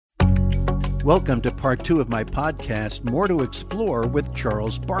Welcome to part 2 of my podcast, More to Explore with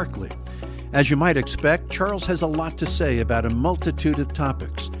Charles Barkley. As you might expect, Charles has a lot to say about a multitude of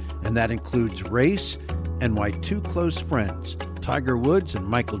topics, and that includes race and why two close friends, Tiger Woods and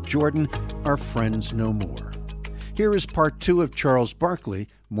Michael Jordan, are friends no more. Here is part 2 of Charles Barkley,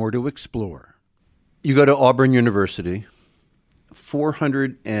 More to Explore. You go to Auburn University,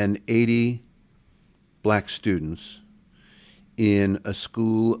 480 black students in a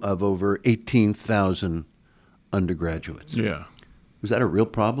school of over 18,000 undergraduates. Yeah. Was that a real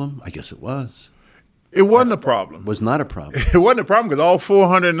problem? I guess it was. It wasn't a problem. It was not a problem. It wasn't a problem because all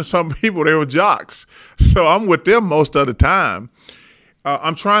 400 and some people, they were jocks. So I'm with them most of the time.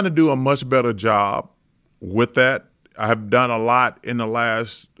 I'm trying to do a much better job with that. I have done a lot in the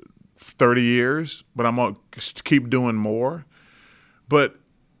last 30 years, but I'm going to keep doing more. But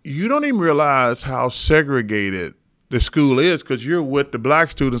you don't even realize how segregated the school is because you're with the black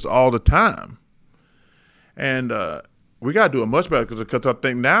students all the time. And we got to do it much better because I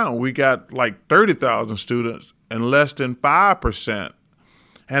think now we got like 30,000 students and less than 5%.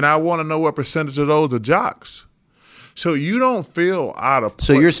 And I want to know what percentage of those are jocks. So you don't feel out of place.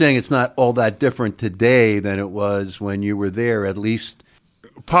 So you're saying it's not all that different today than it was when you were there, at least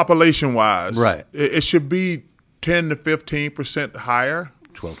population-wise. Right. It should be 10 to 15% higher.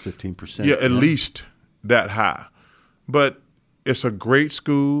 12, 15%. Yeah, at least that high. But it's a great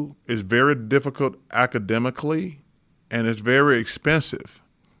school. It's very difficult academically, and it's very expensive,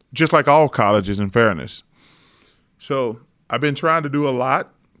 just like all colleges, in fairness. So I've been trying to do a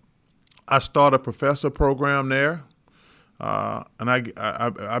lot. I started a professor program there, and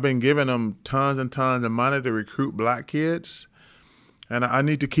I've been giving them tons and tons of money to recruit black kids, and I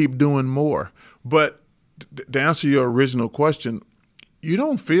need to keep doing more. But to answer your original question, you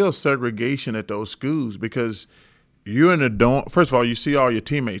don't feel segregation at those schools because you're in the dorm. First of all, you see all your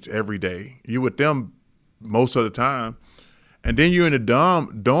teammates every day. You're with them most of the time. And then you're in the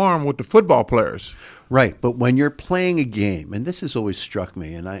dorm with the football players. Right, but when you're playing a game, and this has always struck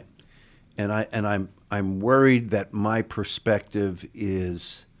me, and I'm worried that my perspective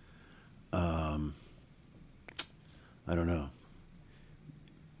is, I don't know,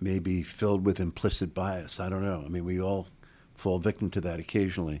 maybe filled with implicit bias. I don't know. I mean, we all fall victim to that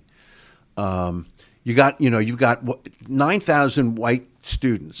occasionally. You've got 9,000 white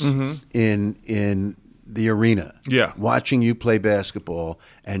students in the arena, watching you play basketball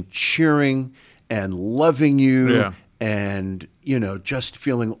and cheering and loving you, and just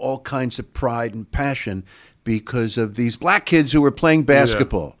feeling all kinds of pride and passion because of these black kids who are playing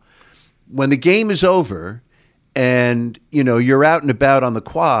basketball. Yeah. When the game is over, and you're out and about on the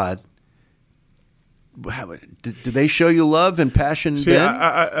quad. Did they show you love and passion then?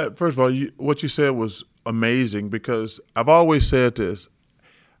 I, first of all, what you said was amazing because I've always said this.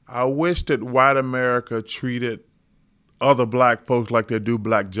 I wish that white America treated other black folks like they do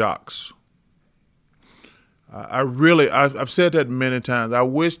black jocks. I've said that many times. I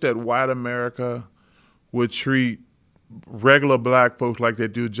wish that white America would treat regular black folks like they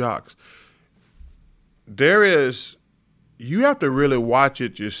do jocks. You have to really watch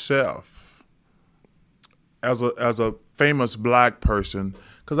it yourself. As a famous black person,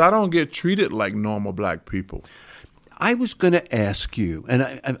 because I don't get treated like normal black people. I was going to ask you,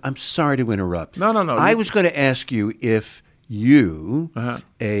 and I'm sorry to interrupt. No. I was going to ask you if you, an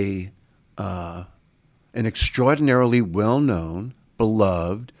extraordinarily well-known,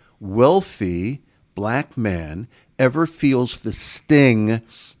 beloved, wealthy black man, ever feels the sting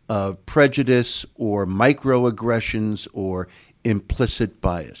of prejudice or microaggressions or implicit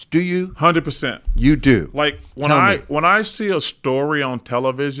bias. Do you? 100%. You do. Like when I see a story on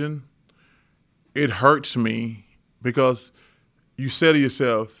television, it hurts me because you say to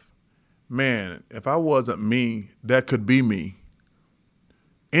yourself, man, if I wasn't me, that could be me.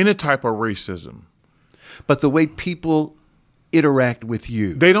 Any type of racism. But the way people interact with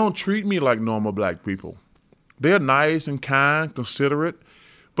you. They don't treat me like normal black people. They're nice and kind, considerate,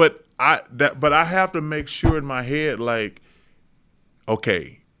 but I have to make sure in my head, like,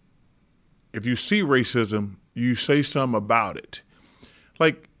 okay, if you see racism, you say something about it.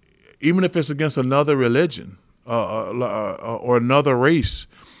 Like, even if it's against another religion or another race.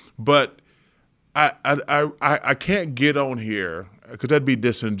 But I can't get on here, because that'd be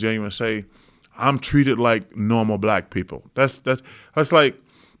disingenuous, say, I'm treated like normal black people. That's like,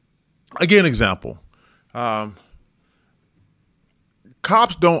 I'll give an example.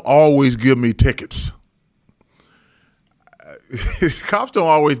 Cops don't always give me tickets. Cops don't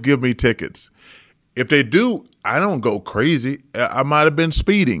always give me tickets. If they do, I don't go crazy. I might have been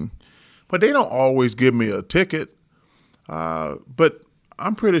speeding, but they don't always give me a ticket. But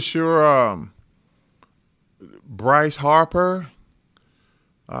I'm pretty sure Bryce Harper.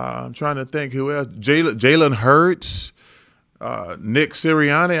 I'm trying to think who else. Jalen Hurts, Nick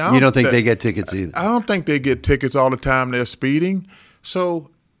Sirianni. You don't think they get tickets either? I don't think they get tickets all the time they're speeding.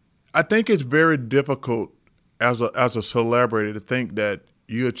 So I think it's very difficult as a celebrity to think that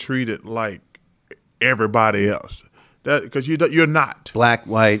you're treated like everybody else. That because you're not. Black,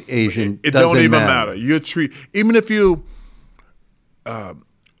 white, Asian. It doesn't don't even matter. You're even if you,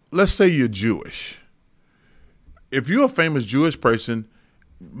 let's say you're Jewish. If you're a famous Jewish person,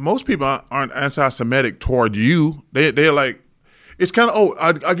 most people aren't anti-Semitic toward you. They're like, it's kind of.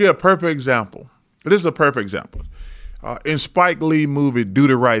 I'll give a perfect example. This is a perfect example. In Spike Lee movie Do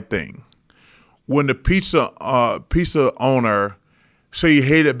the Right Thing, when the pizza owner said he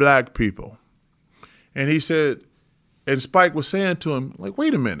hated black people, and he said, and Spike was saying to him, like,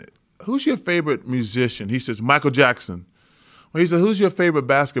 wait a minute, who's your favorite musician? He says, Michael Jackson. Well, he said, who's your favorite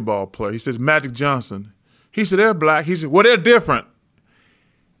basketball player? He says, Magic Johnson. He said, they're black. He said, well, they're different.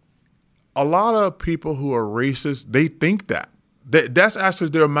 A lot of people who are racist, they think that. That's actually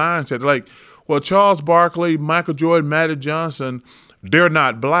their mindset. Like, well, Charles Barkley, Michael Jordan, Magic Johnson, they're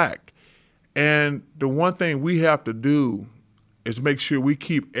not black. And the one thing we have to do is make sure we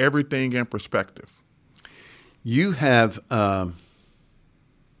keep everything in perspective. You have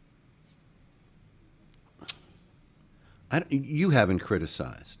you haven't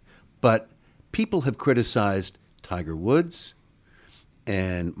criticized, but people have criticized Tiger Woods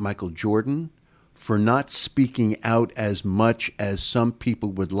and Michael Jordan for not speaking out as much as some people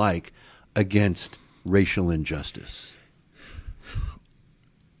would like against racial injustice.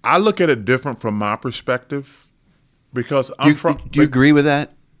 I look at it different from my perspective because Do you agree with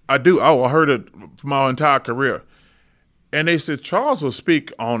that? I do. Oh, I heard it for my entire career. And they said, Charles will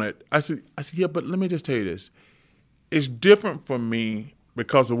speak on it. I said, yeah, but let me just tell you this. It's different for me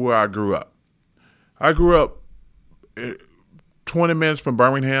because of where I grew up. I grew up 20 minutes from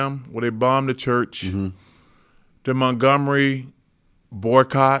Birmingham where they bombed the church, the Montgomery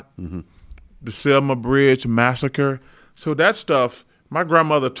boycott, the Selma Bridge massacre. So that stuff, my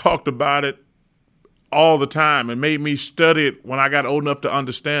grandmother talked about it all the time and made me study it when I got old enough to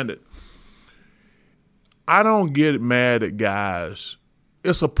understand it. I don't get mad at guys.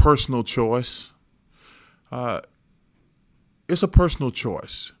 It's a personal choice. It's a personal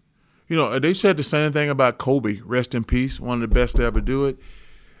choice. You know, they said the same thing about Kobe, rest in peace, one of the best to ever do it.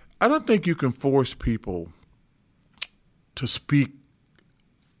 I don't think you can force people to speak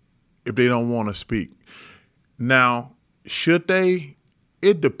if they don't want to speak. Now, should they?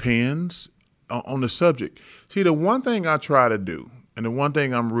 It depends on the subject. See, the one thing I try to do, and the one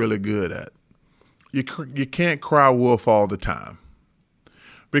thing I'm really good at, you can't cry wolf all the time.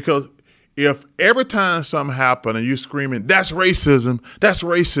 Because if every time something happens and you're screaming, that's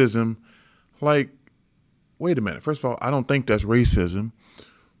racism, like, wait a minute. First of all, I don't think that's racism,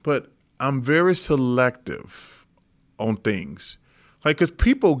 but I'm very selective on things. Like, because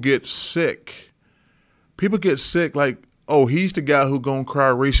people get sick. People get sick like, oh, he's the guy who's going to cry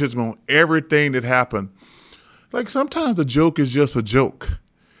racism on everything that happened. Like, sometimes the joke is just a joke.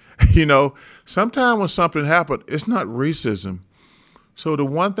 You know, sometimes when something happened, it's not racism. So the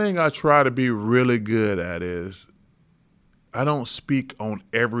one thing I try to be really good at is I don't speak on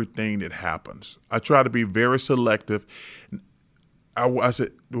everything that happens. I try to be very selective. I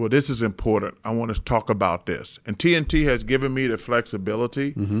said, well, this is important. I want to talk about this. And TNT has given me the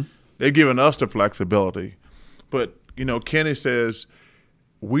flexibility. They've given us the flexibility. But, you know, Kenny says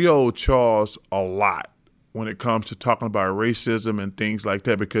we owe Charles a lot when it comes to talking about racism and things like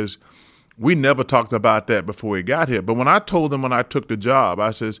that, because we never talked about that before he got here. But when I told him when I took the job,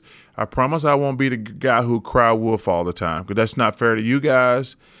 I says, I promise I won't be the guy who cry wolf all the time, because that's not fair to you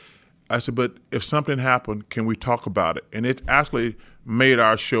guys. I said, but if something happened, can we talk about it? And it's actually made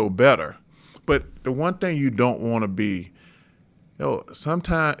our show better. But the one thing you don't want to be, you know,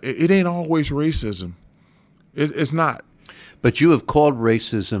 sometimes it ain't always racism. It's not. But you have called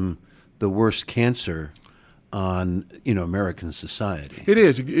racism the worst cancer on, you know, American society. It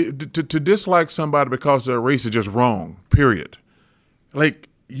is. To dislike somebody because they're racist is just wrong, period. Like,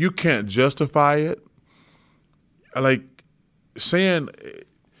 you can't justify it. Like, saying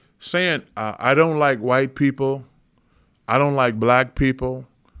I don't like white people, I don't like black people,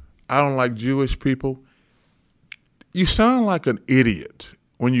 I don't like Jewish people. You sound like an idiot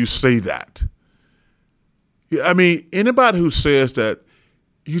when you say that. I mean, anybody who says that,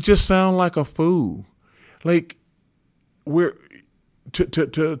 you just sound like a fool. Like, we're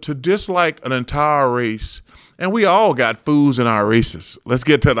to dislike an entire race, and we all got fools in our races. Let's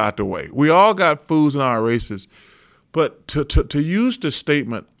get that out the way. We all got fools in our races, But to use the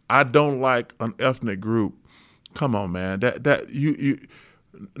statement, I don't like an ethnic group, come on, man. That you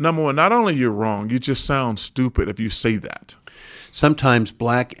number one, not only you're wrong, you just sound stupid if you say that. Sometimes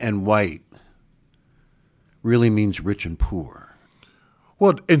black and white really means rich and poor.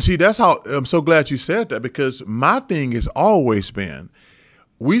 Well, and see, that's how I'm so glad you said that, because my thing has always been,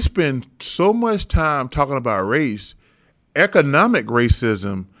 we spend so much time talking about race. Economic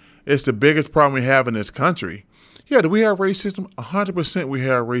racism is the biggest problem we have in this country. Yeah, do we have racism? 100% we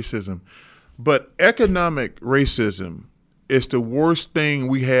have racism. But economic racism is the worst thing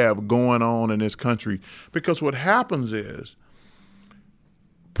we have going on in this country, because what happens is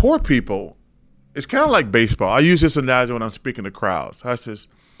poor people, it's kind of like baseball. I use this analogy when I'm speaking to crowds. I says,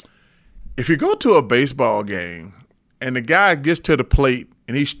 if you go to a baseball game and the guy gets to the plate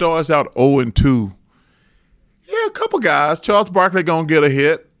and he starts out 0-2, yeah, a couple guys, Charles Barkley gonna get a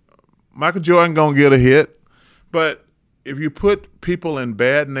hit, Michael Jordan gonna get a hit, but if you put people in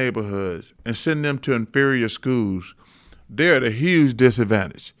bad neighborhoods and send them to inferior schools, they're at a huge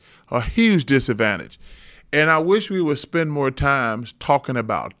disadvantage. And I wish we would spend more time talking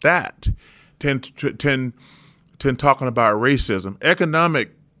about that than talking about racism.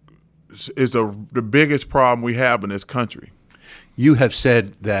 Economic is the biggest problem we have in this country. You have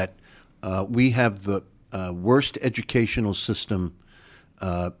said that we have the worst educational system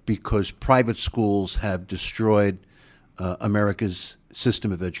because private schools have destroyed America's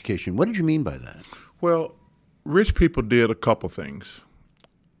system of education. What did you mean by that? Well, rich people did a couple things.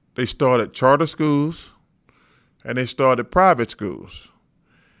 They started charter schools and they started private schools.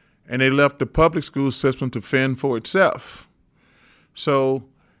 And they left the public school system to fend for itself. So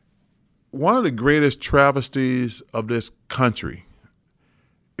one of the greatest travesties of this country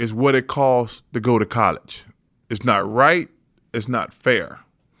is what it costs to go to college. It's not right. It's not fair.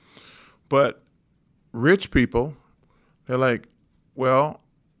 But rich people, they're like, well,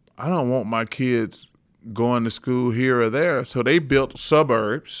 I don't want my kids going to school here or there. So they built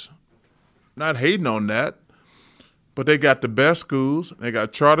suburbs, not hating on that, but they got the best schools, they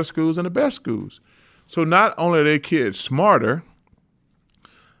got charter schools and the best schools. So not only are their kids smarter,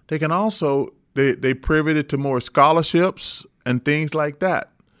 they can also, they privileged to more scholarships and things like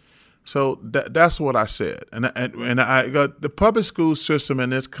that. So that's what I said. And I got the public school system in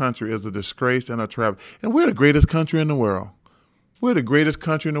this country is a disgrace and a travesty. And we're the greatest country in the world. We're the greatest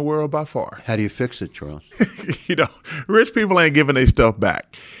country in the world by far. How do you fix it, Charles? Rich people ain't giving their stuff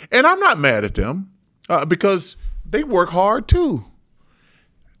back. And I'm not mad at them because they work hard too.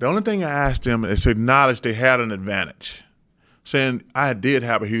 The only thing I asked them is to acknowledge they had an advantage, saying I did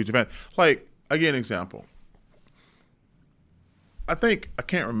have a huge advantage. Like, I'll give an example. I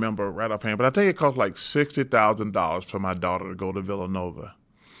can't remember right offhand, but I think it cost like $60,000 for my daughter to go to Villanova.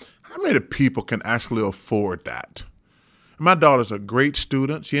 How many people can actually afford that? My daughter's a great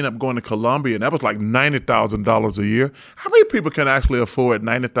student. She ended up going to Columbia, and that was like $90,000 a year. How many people can actually afford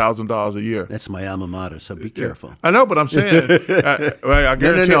 $90,000 a year? That's my alma mater, so be careful. I know, but I'm saying, I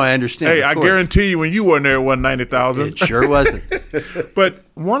guarantee. No, I understand. Hey, I guarantee you, when you weren't there, it wasn't $90,000. It sure wasn't. But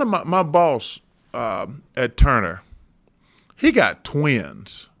one of my boss at Turner, he got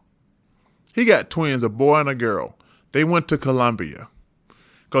twins. A boy and a girl. They went to Columbia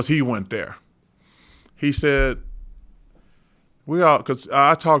because he went there. He said, because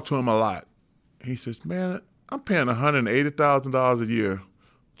I talked to him a lot. He says, man, I'm paying $180,000 a year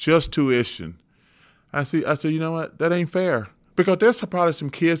just tuition. I said, you know what? That ain't fair. Because there's probably some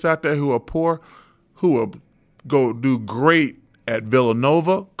kids out there who are poor who will go do great at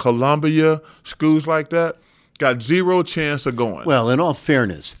Villanova, Columbia, schools like that. Got zero chance of going. Well, in all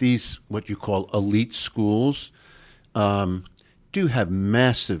fairness, these what you call elite schools do have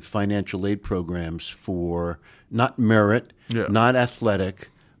massive financial aid programs for not merit, not athletic,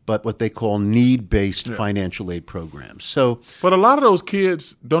 but what they call need-based financial aid programs. So, but a lot of those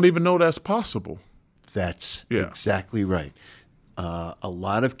kids don't even know that's possible. That's exactly right. A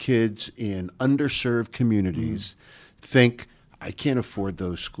lot of kids in underserved communities think, I can't afford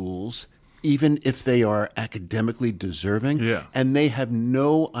those schools, even if they are academically deserving, and they have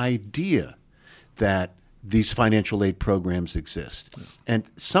no idea that these financial aid programs exist. And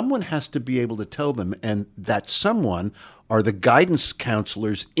someone has to be able to tell them, and that someone are the guidance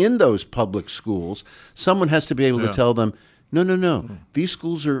counselors in those public schools. Someone has to be able to tell them, no, these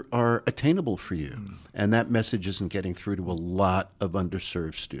schools are attainable for you. And that message isn't getting through to a lot of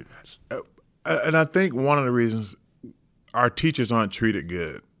underserved students. And I think one of the reasons our teachers aren't treated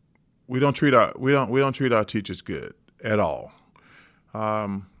good. We don't treat our teachers good at all.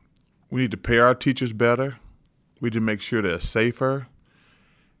 We need to pay our teachers better. We need to make sure they're safer.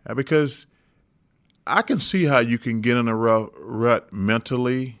 Because I can see how you can get in a rut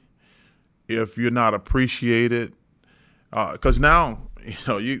mentally if you're not appreciated. Because now,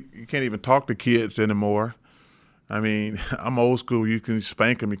 you can't even talk to kids anymore. I mean, I'm old school. You can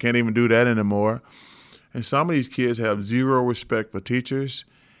spank them. You can't even do that anymore. And some of these kids have zero respect for teachers.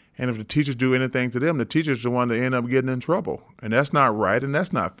 And if the teachers do anything to them, the teacher's the one that end up getting in trouble. And that's not right, and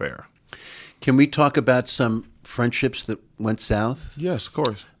that's not fair. Can we talk about some friendships that went south? Yes, of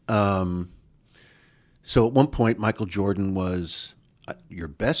course. So at one point, Michael Jordan was your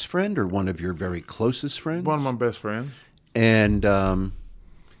best friend or one of your very closest friends? One of my best friends. And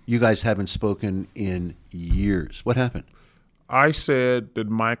you guys haven't spoken in years. What happened? I said that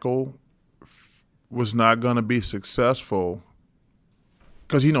Michael was not going to be successful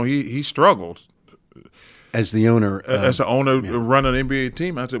because, he struggled. As the owner. As the owner running an NBA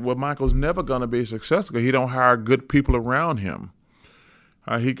team, I said, well, Michael's never going to be successful because he don't hire good people around him.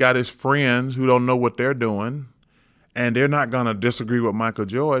 He got his friends who don't know what they're doing, and they're not going to disagree with Michael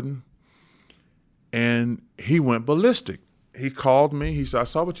Jordan. And he went ballistic. He called me. He said, I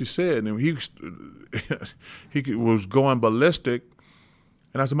saw what you said. And he was going ballistic.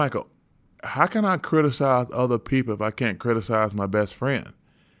 And I said, Michael, how can I criticize other people if I can't criticize my best friend?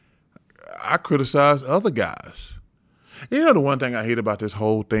 I criticize other guys. The one thing I hate about this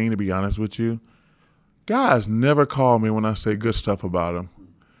whole thing, to be honest with you, guys never call me when I say good stuff about them.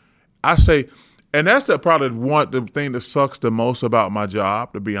 I say, and that's probably the thing that sucks the most about my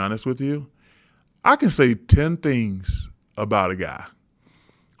job, to be honest with you. I can say 10 things about a guy.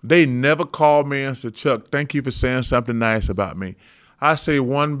 They never call me and say, Chuck, thank you for saying something nice about me. I say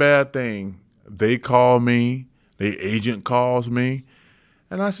one bad thing, they call me, their agent calls me,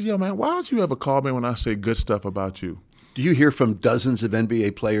 and I say, yo, man, why don't you ever call me when I say good stuff about you? Do you hear from dozens of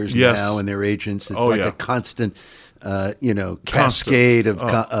NBA players now and their agents? It's a constant, cascade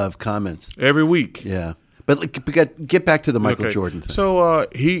of comments. Every week. Yeah. But get back to the Michael Jordan thing. So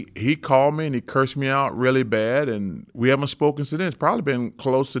he called me and he cursed me out really bad, and we haven't spoken since then. It's probably been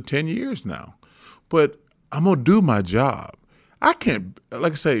close to 10 years now. But I'm going to do my job. I can't,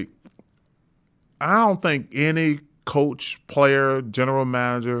 like I say, I don't think any coach, player, general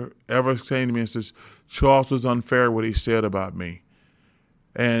manager ever came to me and says, Charles was unfair what he said about me.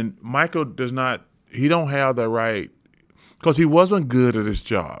 And Michael he don't have the right, because he wasn't good at his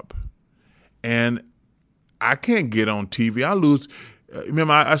job. And I can't get on TV. I lose.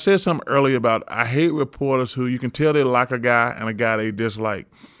 Remember, I said something earlier about I hate reporters who you can tell they like a guy and a guy they dislike.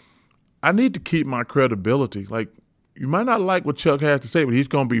 I need to keep my credibility. Like, you might not like what Chuck has to say, but he's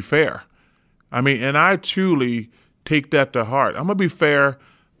going to be fair. I mean, and I truly take that to heart. I'm going to be fair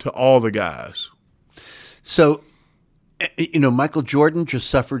to all the guys. So, Michael Jordan just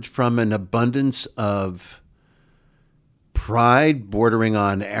suffered from an abundance of pride, bordering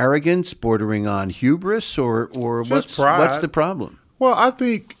on arrogance, bordering on hubris, or what's the problem? Well, I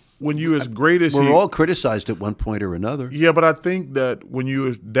think when you as great as we're all criticized at one point or another. Yeah, but I think that when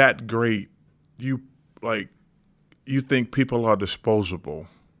you that great, you think people are disposable.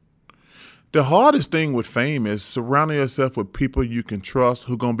 The hardest thing with fame is surrounding yourself with people you can trust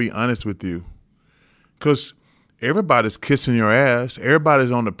who are going to be honest with you. Because everybody's kissing your ass.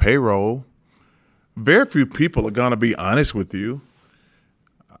 Everybody's on the payroll. Very few people are going to be honest with you.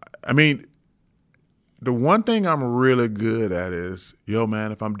 I mean, the one thing I'm really good at is, yo,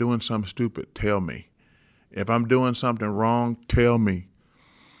 man, if I'm doing something stupid, tell me. If I'm doing something wrong, tell me.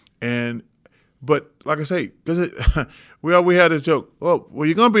 But like I say, we had this joke. Well,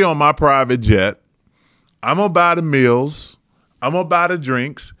 you're going to be on my private jet. I'm going to buy the meals. I'm going to buy the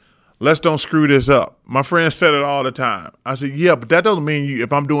drinks. Let's don't screw this up. My friends said it all the time. I said, yeah, but that doesn't mean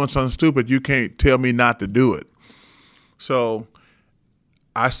if I'm doing something stupid, you can't tell me not to do it. So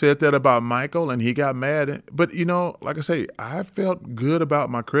I said that about Michael, and he got mad. But, like I say, I felt good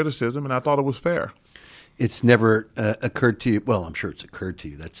about my criticism, and I thought it was fair. It's never occurred to you. Well, I'm sure it's occurred to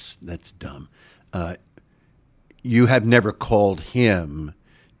you. That's dumb. You have never called him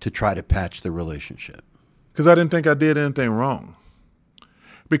to try to patch the relationship. Because I didn't think I did anything wrong.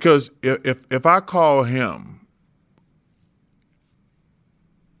 Because if I call him,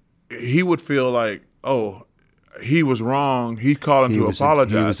 he would feel like, oh, he was wrong. He called him to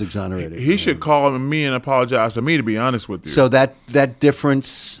apologize. He was exonerated. He should call me and apologize to me, to be honest with you. So that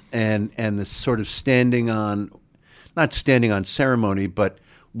difference and the sort of not standing on ceremony, but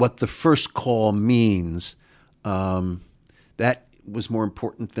what the first call means, that was more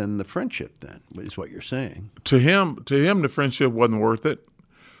important than the friendship then, is what you're saying. To him, the friendship wasn't worth it.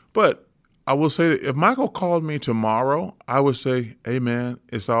 But I will say that if Michael called me tomorrow, I would say, hey, man,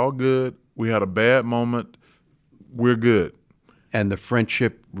 it's all good. We had a bad moment. We're good. and the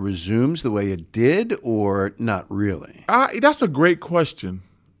friendship resumes the way it did, or not really? That's a great question.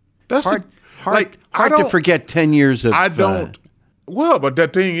 That's hard to forget 10 years of. I don't. Well, but the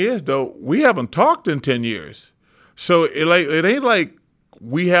thing is, though, we haven't talked in 10 years, so it ain't like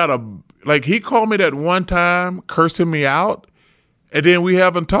we had he called me that one time, cursing me out, and then we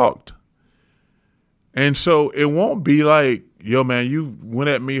haven't talked, and so it won't be like, yo, man, you went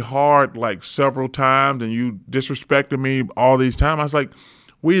at me hard like several times and you disrespected me all these times. I was like,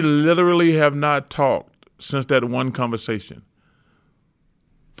 we literally have not talked since that one conversation.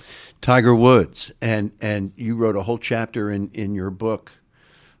 Tiger Woods, and you wrote a whole chapter in your book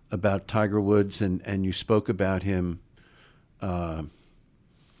about Tiger Woods, and you spoke about him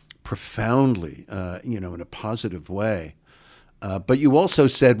profoundly, in a positive way. But you also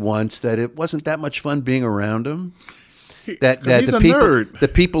said once that it wasn't that much fun being around him. That he's the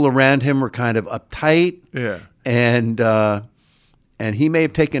people around him were kind of uptight, and he may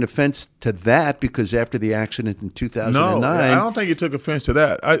have taken offense to that because after the accident in 2009, no, I don't think he took offense to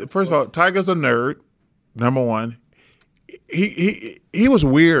that. First of all, Tiger's a nerd. Number one, he was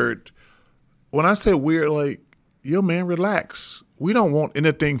weird. When I say weird, like, yo, man, relax. We don't want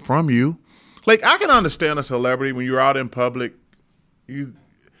anything from you. Like, I can understand a celebrity when you're out in public, you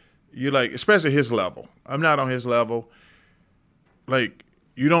like, especially his level. I'm not on his level. Like,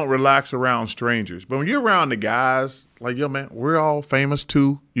 you don't relax around strangers. But when you're around the guys, like, yo, man, we're all famous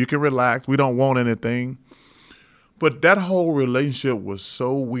too. You can relax. We don't want anything. But that whole relationship was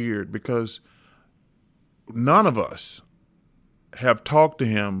so weird because none of us have talked to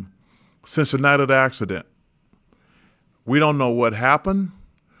him since the night of the accident. We don't know what happened.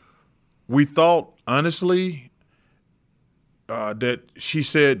 We thought, honestly, that she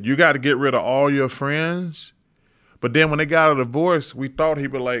said, you got to get rid of all your friends. But then when they got a divorce, we thought he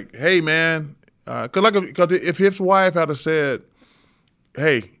was like, hey, man, because if his wife had said,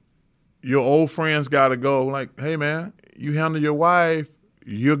 hey, your old friends got to go, like, hey, man, you handle your wife,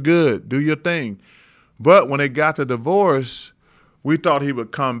 you're good, do your thing. But when they got the divorce, we thought he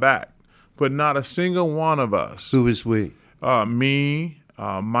would come back. But not a single one of us. Who was we? Me,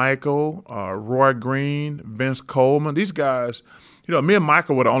 Michael, Roy Green, Vince Coleman. These guys, me and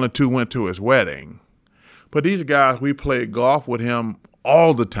Michael were the only two went to his wedding. But these guys, we played golf with him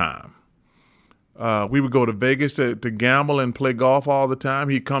all the time. We would go to Vegas to gamble and play golf all the time.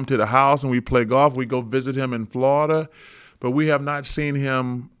 He'd come to the house and we play golf. We go visit him in Florida. But we have not seen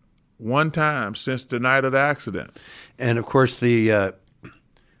him one time since the night of the accident. And, of course, the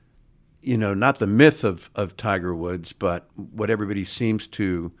not the myth of Tiger Woods, but what everybody seems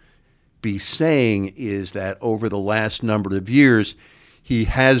to be saying is that over the last number of years, he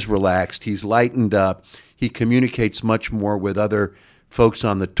has relaxed. He's lightened up. He communicates much more with other folks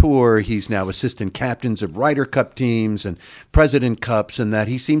on the tour. He's now assistant captains of Ryder Cup teams and President Cups, and that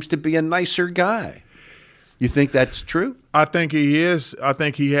he seems to be a nicer guy. You think that's true? I think he is. I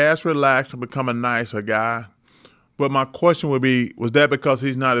think he has relaxed and become a nicer guy. But my question would be, was that because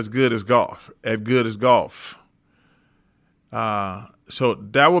he's not as good as golf? So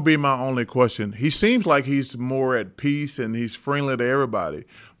that would be my only question. He seems like he's more at peace and he's friendly to everybody.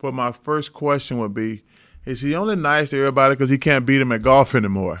 But my first question would be, is he only nice to everybody because he can't beat him at golf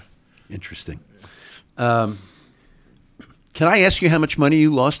anymore? Interesting. Can I ask you how much money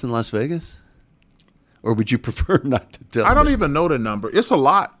you lost in Las Vegas? Or would you prefer not to tell me? I don't even know the number. It's a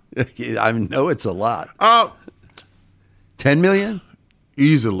lot. I know it's a lot. 10 million?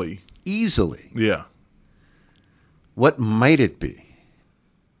 Easily. Yeah. What might it be?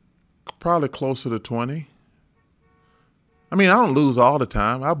 Probably closer to 20. I mean, I don't lose all the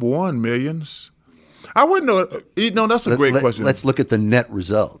time. I've won millions. I wouldn't know. That's a great question. Let's look at the net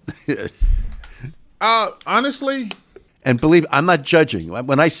result. Honestly. And believe, I'm not judging.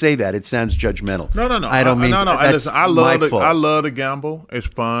 When I say that, it sounds judgmental. No. I don't mean. Listen, I love to gamble. It's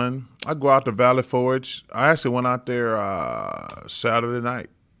fun. I go out to Valley Forge. I actually went out there Saturday night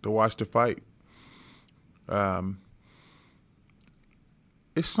to watch the fight.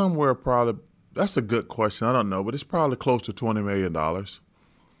 It's somewhere probably. That's a good question. I don't know, but it's probably close to $20 million.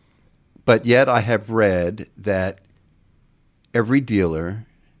 But yet, I have read that every dealer,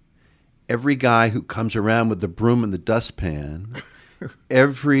 every guy who comes around with the broom and the dustpan,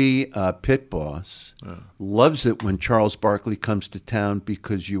 every pit boss loves it when Charles Barkley comes to town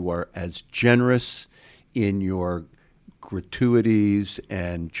because you are as generous in your gratuities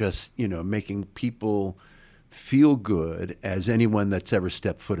and just, making people feel good as anyone that's ever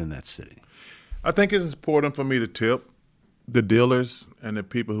stepped foot in that city. I think it's important for me to tip the dealers and the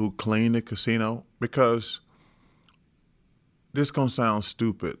people who clean the casino because this is going to sound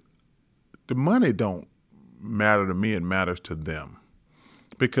stupid. The money don't matter to me. It matters to them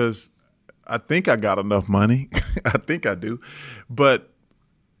because I think I got enough money. I think I do. But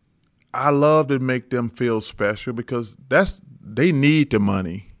I love to make them feel special because they need the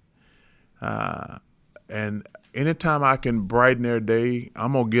money. And anytime I can brighten their day,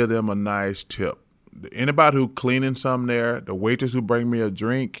 I'm going to give them a nice tip. Anybody who cleaning something there, the waitress who bring me a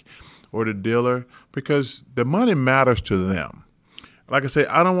drink or the dealer, because the money matters to them. Like I say,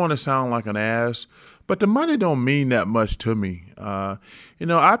 I don't want to sound like an ass, but the money don't mean that much to me.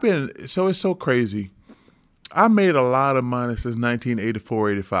 It's so crazy. I made a lot of money since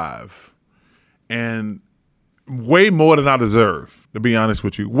 1984, 85. And way more than I deserve, to be honest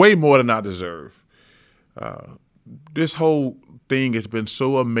with you. Way more than I deserve. This whole thing has been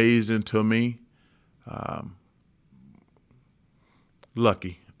so amazing to me.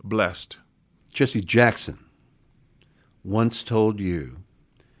 Lucky, blessed. Jesse Jackson once told you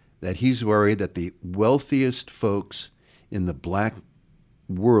that he's worried that the wealthiest folks in the black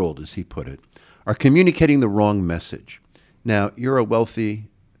world, as he put it, are communicating the wrong message. Now, you're a wealthy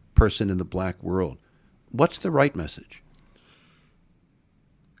person in the black world. What's the right message?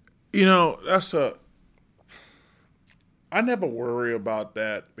 I never worry about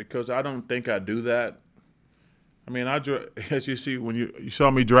that because I don't think I do that. I mean, as you see, when you saw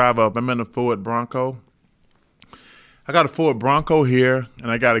me drive up, I'm in a Ford Bronco. I got a Ford Bronco here, and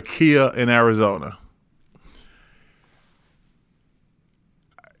I got a Kia in Arizona.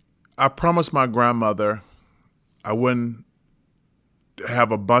 I promised my grandmother I wouldn't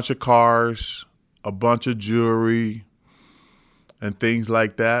have a bunch of cars, a bunch of jewelry, and things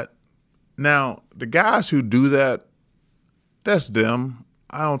like that. Now, the guys who do that, that's them.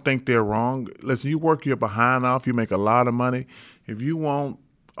 I don't think they're wrong. Listen, you work your behind off, you make a lot of money. If you want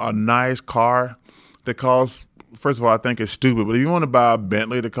a nice car that costs, first of all, I think it's stupid, but if you want to buy a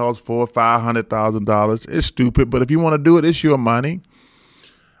Bentley that costs $400,000 or $500,000, it's stupid. But if you want to do it, it's your money.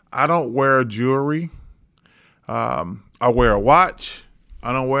 I don't wear jewelry. I wear a watch.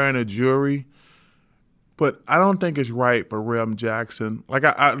 I don't wear any jewelry. But I don't think it's right for Rem Jackson. Like,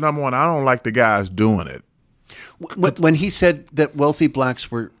 number one, I don't like the guys doing it. When he said that wealthy blacks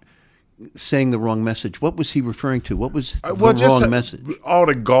were saying the wrong message, what was he referring to? What was the wrong message? All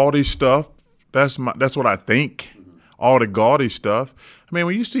the gaudy stuff. That's what I think. All the gaudy stuff. I mean,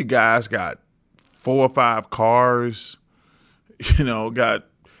 when you see guys got 4 or 5 cars, got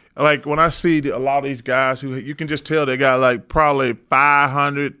like when I see a lot of these guys who you can just tell they got like probably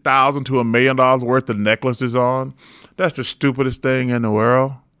 $500,000 to $1 million worth of necklaces on. That's the stupidest thing in the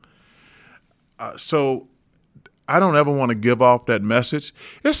world. So I don't ever want to give off that message.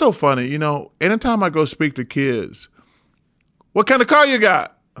 It's so funny, anytime I go speak to kids, what kind of car you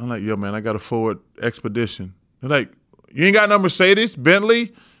got? I'm like, yo, man, I got a Ford Expedition. They're like, you ain't got no Mercedes,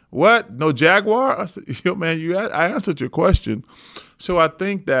 Bentley, what? No Jaguar? I said, yo, man, I answered your question. So I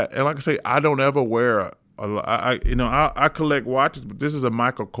think that, and like I say, I don't ever wear I collect watches, but this is a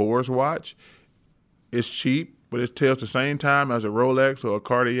Michael Kors watch. It's cheap, but it tells the same time as a Rolex or a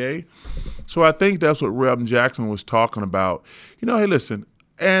Cartier. So I think that's what Rem Jackson was talking about. Hey, listen,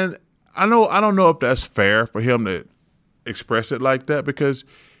 and I don't know if that's fair for him to express it like that, because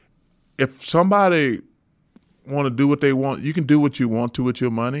if somebody want to do what they want, you can do what you want to with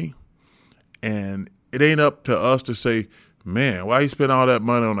your money, and it ain't up to us to say, man, why you spend all that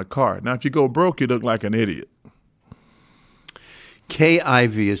money on a car? Now, if you go broke, you look like an idiot. Kay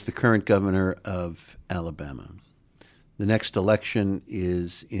Ivey is the current governor of Alabama. The next election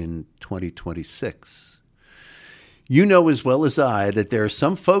is in 2026. You know as well as I that there are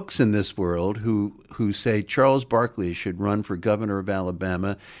some folks in this world who say Charles Barkley should run for governor of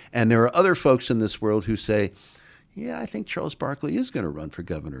Alabama, and there are other folks in this world who say, yeah, I think Charles Barkley is going to run for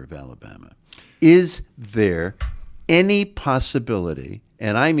governor of Alabama. Is there any possibility,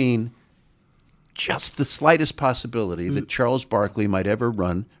 and I mean just the slightest possibility, that Charles Barkley might ever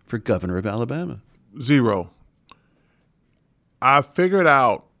run for governor of Alabama? Zero. I figured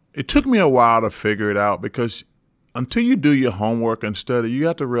out, it took me a while to figure it out, because until you do your homework and study, you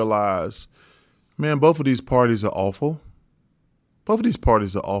have to realize, man, both of these parties are awful. Both of these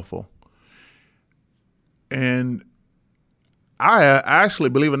parties are awful. And I actually,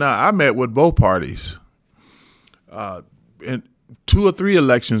 believe it or not, I met with both parties in 2 or 3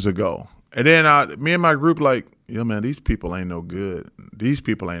 elections ago. And then me and my group like, yo, man, these people ain't no good. These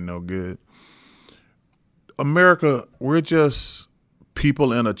people ain't no good. America, we're just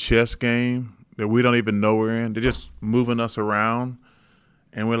people in a chess game that we don't even know we're in. They're just moving us around.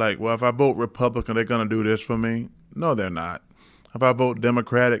 And we're like, well, if I vote Republican, they're going to do this for me. No, they're not. If I vote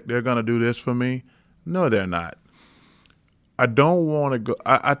Democratic, they're going to do this for me. No, they're not. I don't want to go.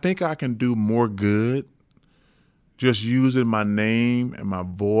 I think I can do more good just using my name and my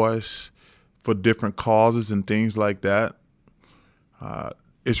voice for different causes and things like that.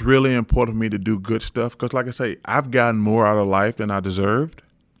 It's really important for me to do good stuff because, like I say, I've gotten more out of life than I deserved,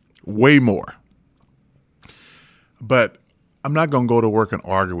 way more. But I'm not going to go to work and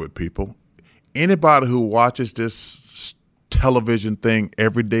argue with people. Anybody who watches this television thing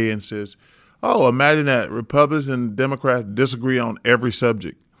every day and says, oh, imagine that Republicans and Democrats disagree on every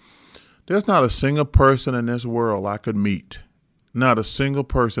subject. There's not a single person in this world I could meet. Not a single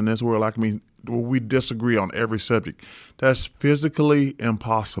person in this world I can meet where we disagree on every subject. That's physically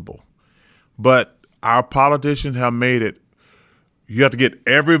impossible. But our politicians have made it. You have to get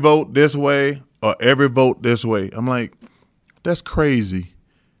every vote this way or every vote this way. I'm like, that's crazy.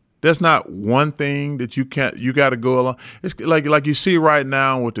 That's not one thing that you got to go along. It's like you see right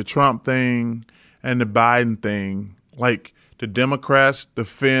now with the Trump thing and the Biden thing, like the Democrats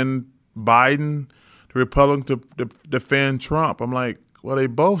defend Biden, the Republicans defend Trump. I'm like, well, they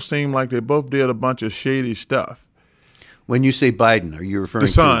both seem like they both did a bunch of shady stuff. When you say Biden, are you referring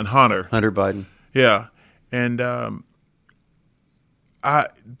the son, to Hunter Biden? Yeah. And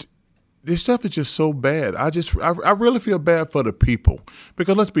this stuff is just so bad. I really feel bad for the people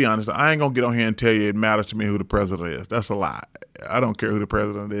because let's be honest, I ain't gonna get on here and tell you it matters to me who the president is. That's a lie. I don't care who the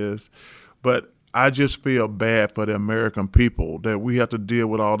president is, but I just feel bad for the American people that we have to deal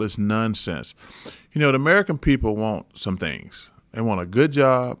with all this nonsense. You know, the American people want some things. They want a good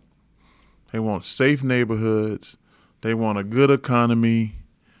job. They want safe neighborhoods. They want a good economy.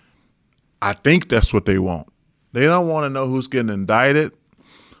 I think that's what they want. They don't want to know who's getting indicted.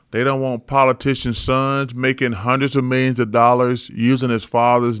 They don't want politicians' sons making hundreds of millions of dollars using his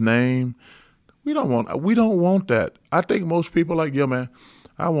father's name. We don't want that. I think most people are like, yeah, man,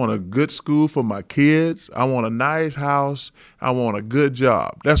 I want a good school for my kids. I want a nice house. I want a good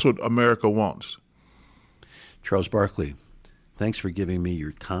job. That's what America wants. Charles Barkley, thanks for giving me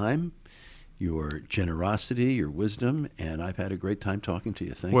your time, your generosity, your wisdom, and I've had a great time talking to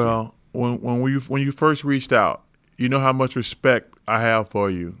you. Thank you. Well, when you first reached out, you know how much respect I have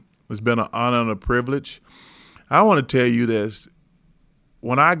for you. It's been an honor and a privilege. I want to tell you this.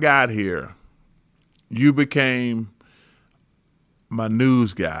 When I got here, you became my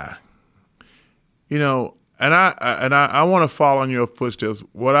news guy. You know, and I want to follow in your footsteps.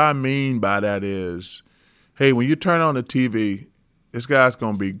 What I mean by that is, hey, when you turn on the TV, this guy's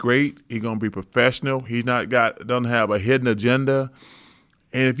going to be great. He's going to be professional. Doesn't have a hidden agenda.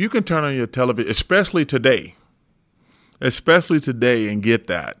 And if you can turn on your television, especially today, and get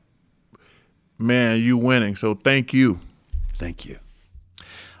that, man, you winning. So thank you. Thank you.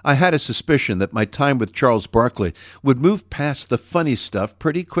 I had a suspicion that my time with Charles Barkley would move past the funny stuff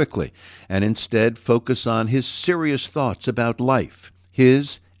pretty quickly and instead focus on his serious thoughts about life,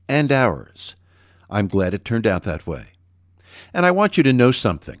 his and ours. I'm glad it turned out that way. And I want you to know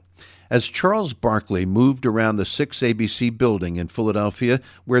something. As Charles Barkley moved around the 6ABC building in Philadelphia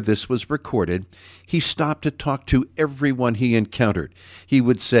where this was recorded, he stopped to talk to everyone he encountered. He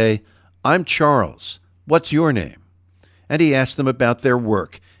would say, "I'm Charles. What's your name?" And he asked them about their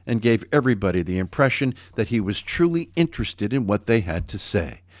work and gave everybody the impression that he was truly interested in what they had to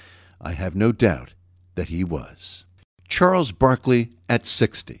say. I have no doubt that he was. Charles Barkley at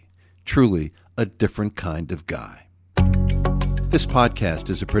 60, truly a different kind of guy. This podcast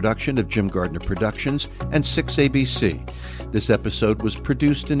is a production of Jim Gardner Productions and 6ABC. This episode was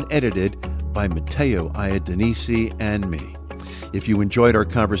produced and edited by Matteo Iadonisi and me. If you enjoyed our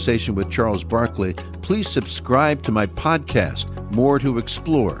conversation with Charles Barkley, please subscribe to my podcast, More to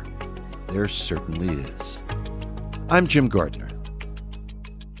Explore. There certainly is. I'm Jim Gardner.